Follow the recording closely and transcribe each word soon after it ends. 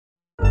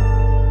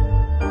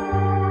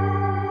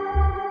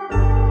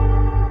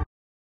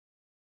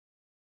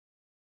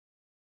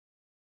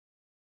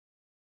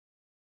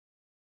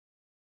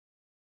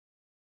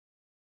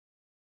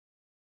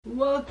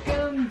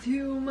Welcome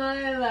to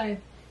my life,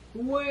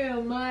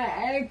 where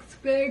my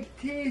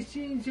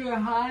expectations are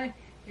high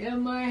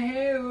and my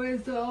hair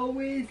is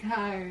always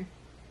higher.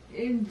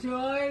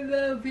 Enjoy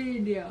the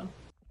video.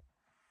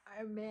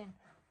 I've been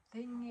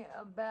thinking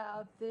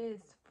about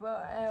this for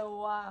a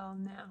while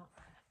now,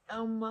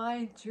 and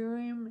my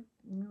dream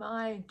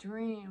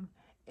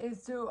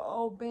is to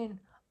open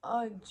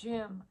a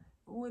gym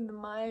with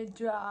my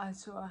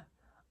Joshua.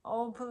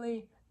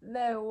 Hopefully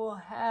that will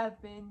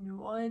happen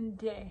one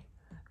day.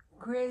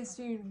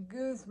 Christian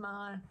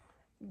Guzman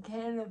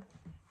kind of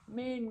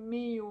made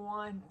me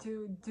want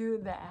to do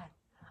that.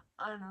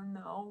 I don't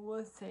know,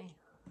 we'll see.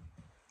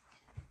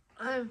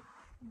 I'm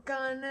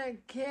gonna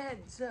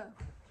catch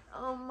up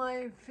on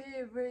my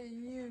favorite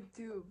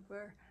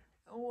YouTuber.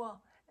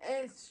 Well,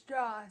 it's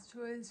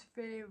Joshua's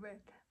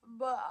favorite,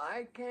 but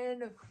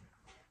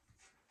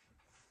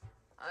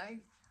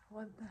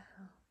what the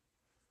hell?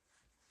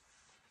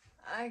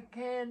 I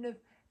kind of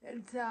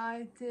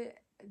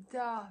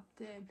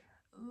adopted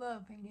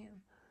loving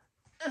him.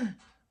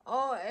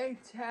 I'll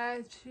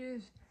attach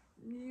his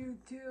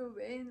YouTube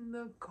in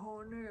the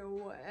corner,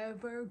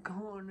 whatever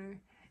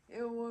corner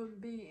it will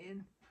be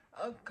in,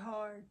 a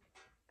card.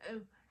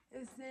 And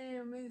his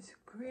name is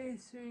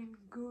Christian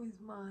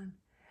Guzman,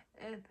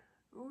 and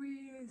we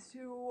used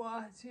to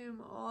watch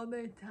him all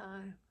the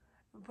time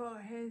for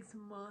his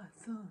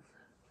muscles.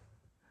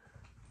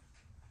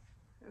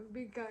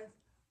 Because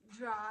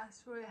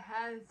Joshua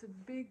has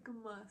big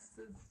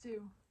muscles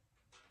too.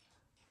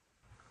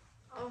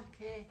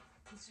 Okay,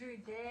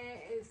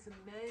 today is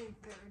May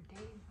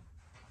 13th.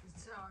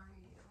 Sorry,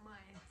 my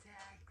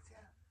exact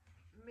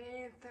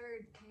May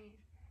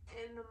 13th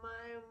in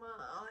my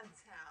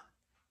mom's house.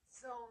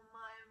 So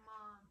my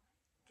mom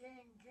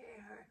can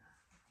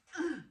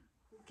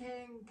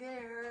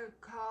get her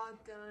call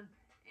done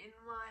in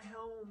my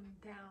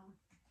hometown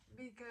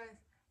because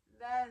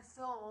that's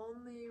the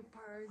only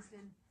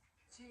person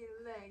she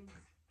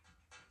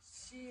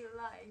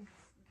likes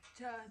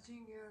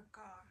touching her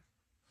car.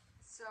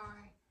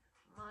 Sorry,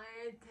 my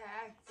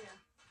attack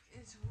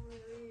is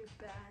really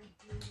bad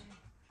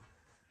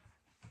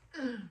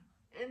today.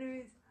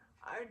 Anyways,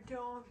 I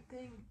don't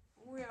think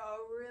we are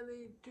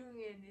really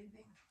doing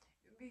anything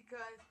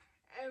because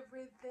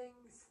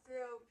everything's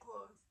still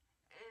closed.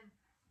 And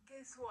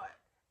guess what?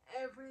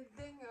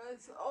 Everything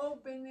is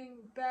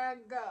opening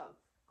back up.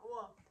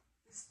 Well,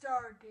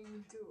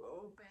 starting to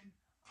open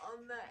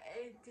on the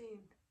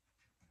 18th.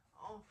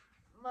 Oh,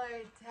 my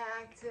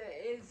attack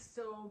is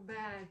so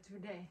bad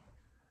today.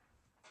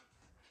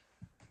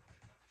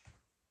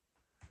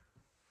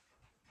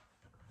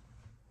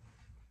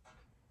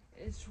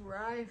 It's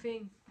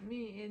driving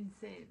me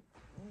insane.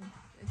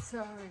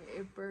 Sorry,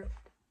 it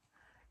burped.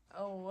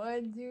 Oh,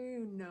 what do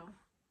you know?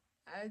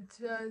 I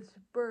just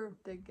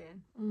burped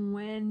again.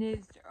 When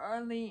it's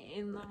early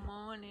in the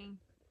morning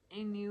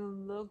and you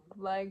look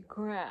like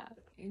crap,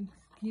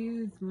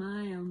 excuse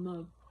my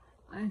look.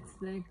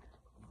 It's like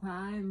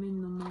 5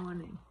 in the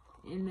morning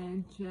and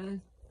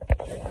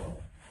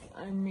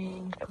I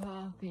made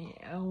coffee.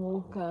 I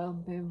woke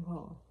up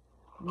before.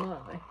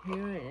 But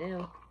here I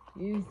am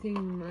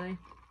using my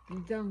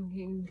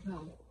Dunkin'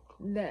 cup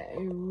that I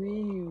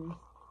reuse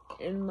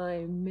in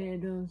my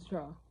metal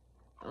straw.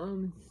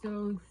 I'm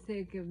so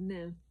sick of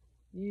them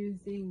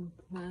using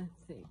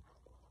plastic.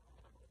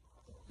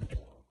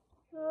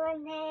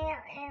 One day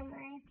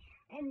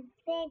I'm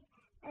sick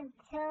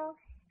until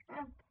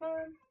I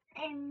found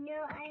and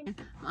know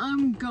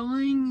I'm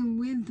going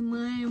with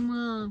my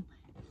mom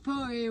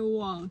for a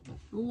walk.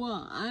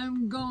 Well,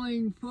 I'm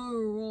going for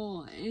a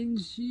roll and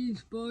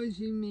she's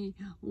forcing me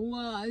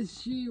while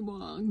she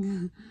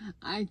walks,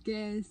 I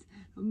guess.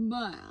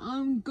 But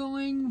I'm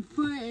going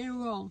for a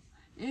roll.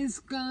 It's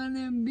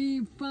gonna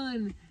be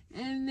fun.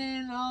 And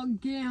then I'll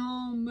get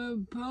home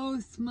and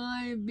post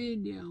my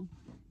video.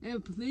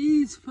 And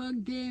please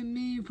forgive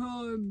me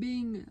for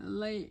being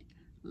late.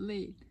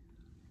 Late.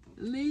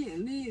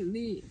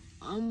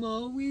 I'm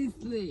always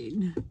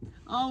late.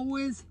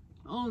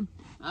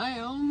 I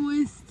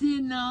almost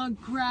did not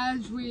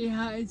graduate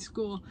high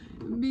school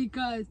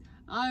because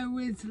I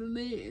was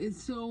late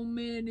so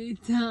many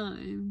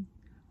times.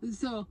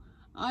 So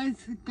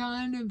it's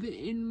kind of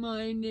in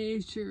my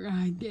nature,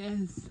 I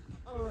guess.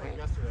 Alright.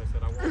 Yesterday I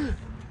said I wanted.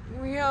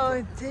 We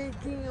are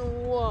taking a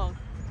walk.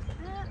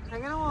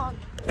 I'm gonna walk.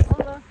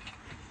 Hold on.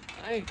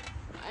 I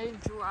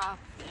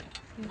dropped it.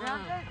 You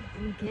dropped it?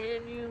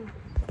 Can you?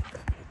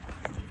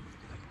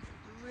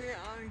 We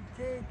are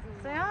taking.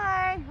 Say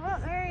hi. Oh,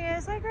 there he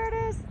is. Hi,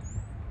 Curtis.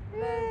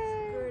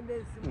 That's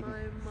Curtis,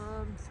 my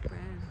mom's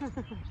friend.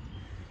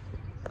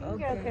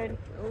 Okay.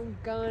 I'm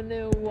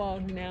gonna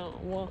walk now.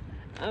 Well,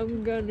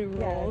 I'm gonna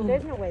roll. Yeah,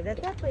 there's no way.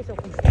 That place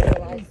opens still.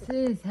 This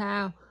is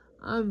how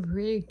I'm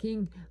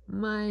breaking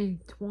my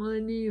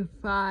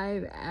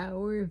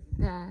 25-hour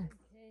fast.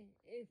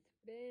 It's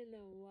been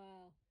a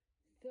while.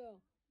 So,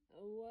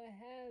 what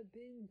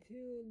happened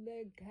to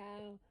the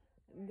cow?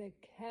 The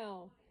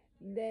cow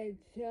that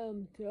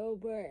jumped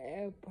over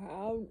a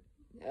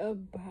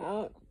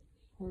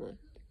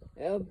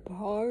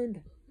part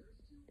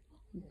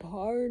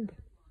barbed,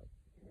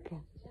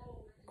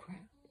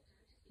 crap,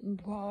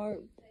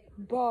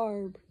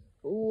 barbed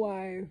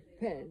wire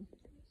fence.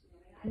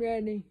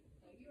 Ready?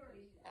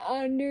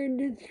 Under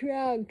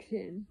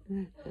destruction.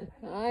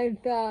 I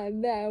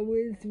thought that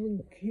was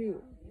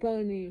cute,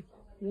 funny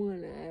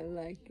one. I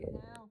like it.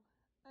 Now,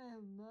 I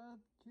love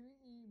to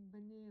eat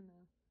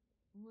banana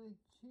with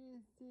chia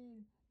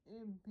seed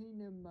and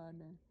peanut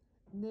butter.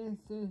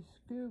 There's a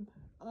scoop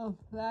of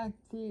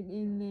flaxseed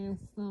in there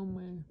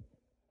somewhere.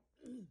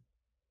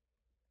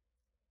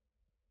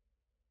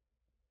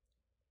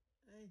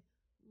 I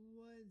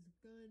was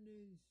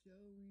gonna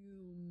show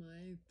you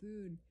my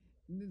food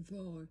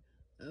before,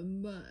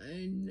 but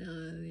I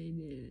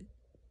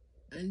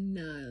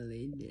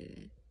annihilated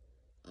it.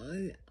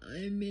 I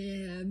may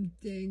have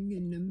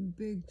taken a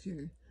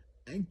picture.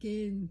 I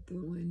can't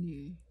go in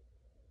here.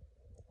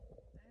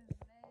 And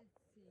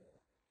let's see.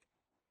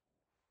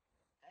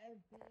 I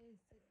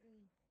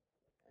basically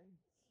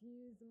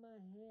choose my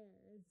hair.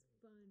 It's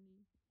funny.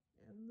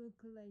 I look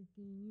like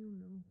a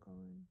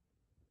unicorn.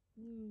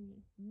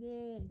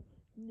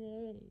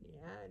 Nay,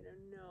 I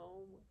don't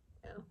know.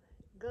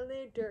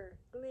 Glitter.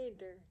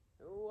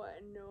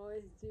 What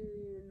noise do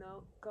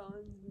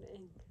unicorns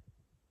make?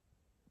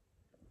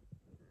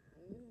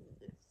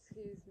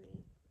 Excuse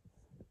me.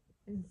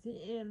 It's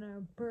in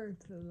our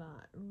purse a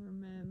lot,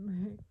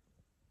 remember?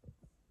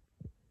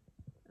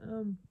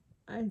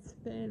 I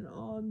spent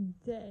all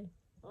day,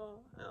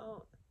 all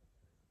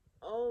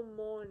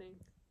morning.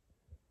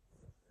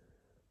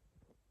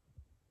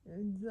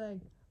 It's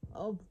like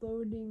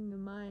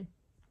uploading my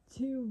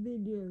 2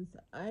 videos.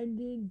 I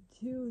did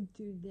 2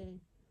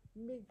 today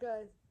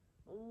because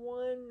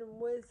one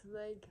was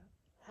like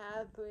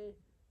halfway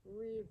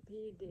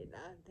repeated,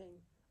 I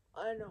think.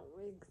 I don't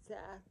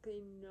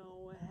exactly know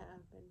what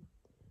happened,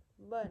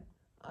 but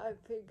I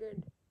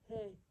figured,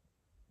 hey,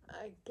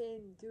 I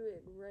can't do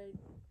it right,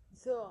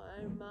 so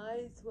I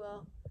might as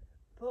well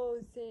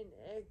post an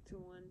extra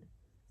one.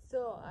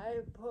 So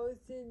I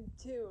posted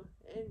 2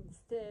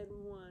 instead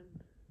 1.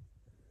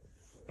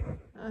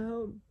 I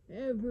hope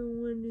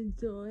everyone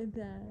enjoys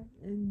it.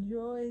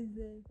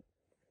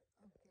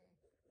 Okay,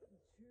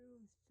 true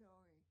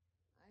story.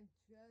 I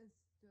just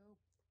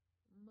soaked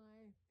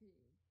my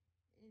feet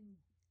in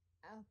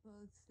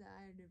apple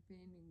cider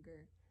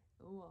vinegar.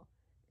 Well,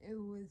 it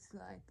was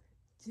like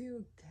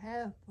 2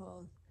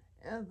 cupfuls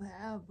of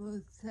apple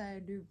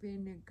cider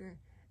vinegar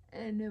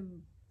and a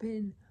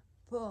bin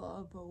full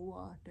of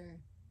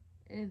water.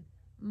 And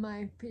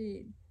my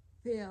feet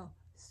feel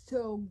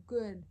so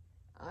good.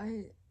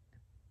 I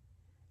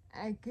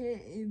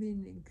can't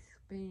even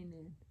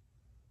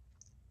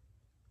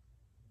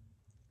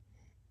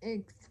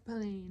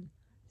explain.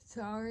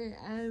 Sorry,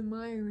 I have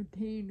my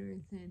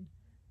retainers in,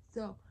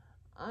 so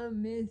I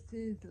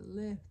Mrs.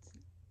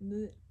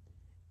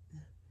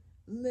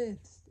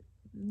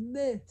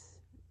 Lifts,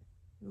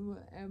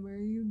 whatever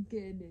you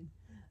get it,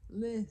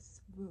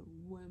 lifts for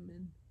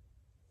women.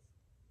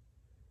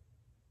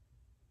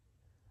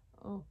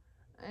 Oh,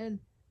 and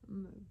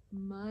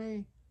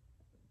my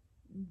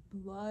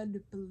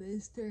blood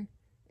blister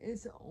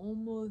is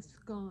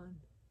almost gone.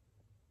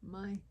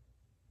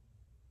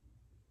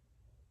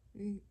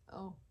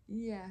 Oh,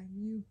 yeah,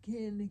 you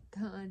can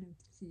kind of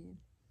see it.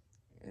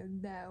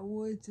 And that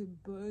was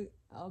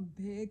a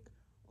big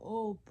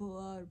old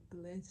blood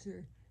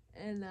blister,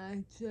 and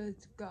I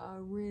just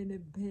got rid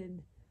of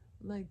it.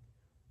 Like,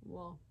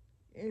 well,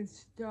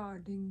 it's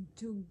starting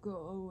to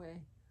go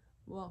away.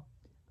 Well,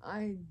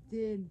 I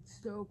did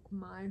soak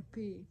my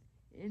feet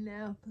in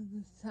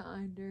apple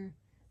cider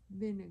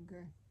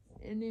vinegar,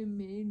 and it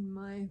made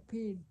my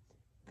feet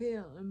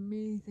feel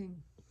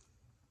amazing.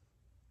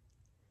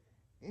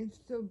 It's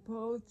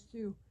supposed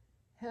to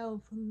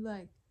help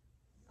like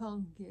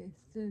fungus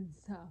and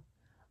stuff.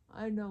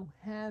 I don't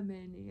have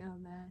any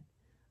of that,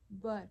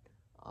 but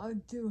I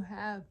do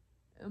have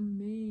a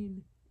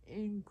mean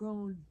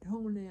ingrown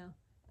toenail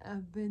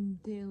I've been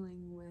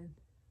dealing with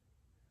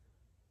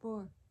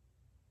for,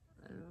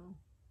 I don't know,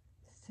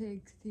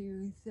 60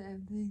 or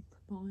 70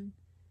 points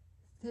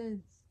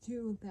since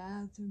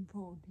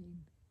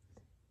 2014.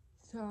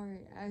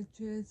 Sorry, I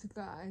just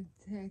got a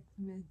text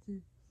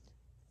message.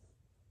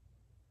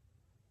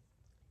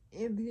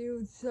 If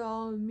you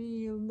saw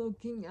me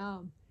looking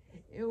up,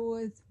 it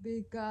was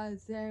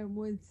because I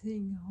was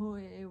seeing who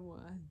it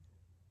was.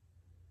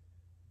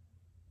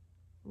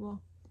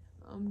 Well,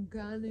 I'm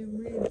gonna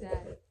read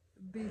that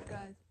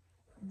because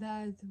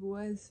that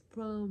was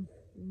from,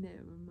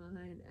 never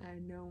mind, I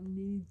don't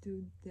need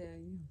to tell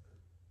you.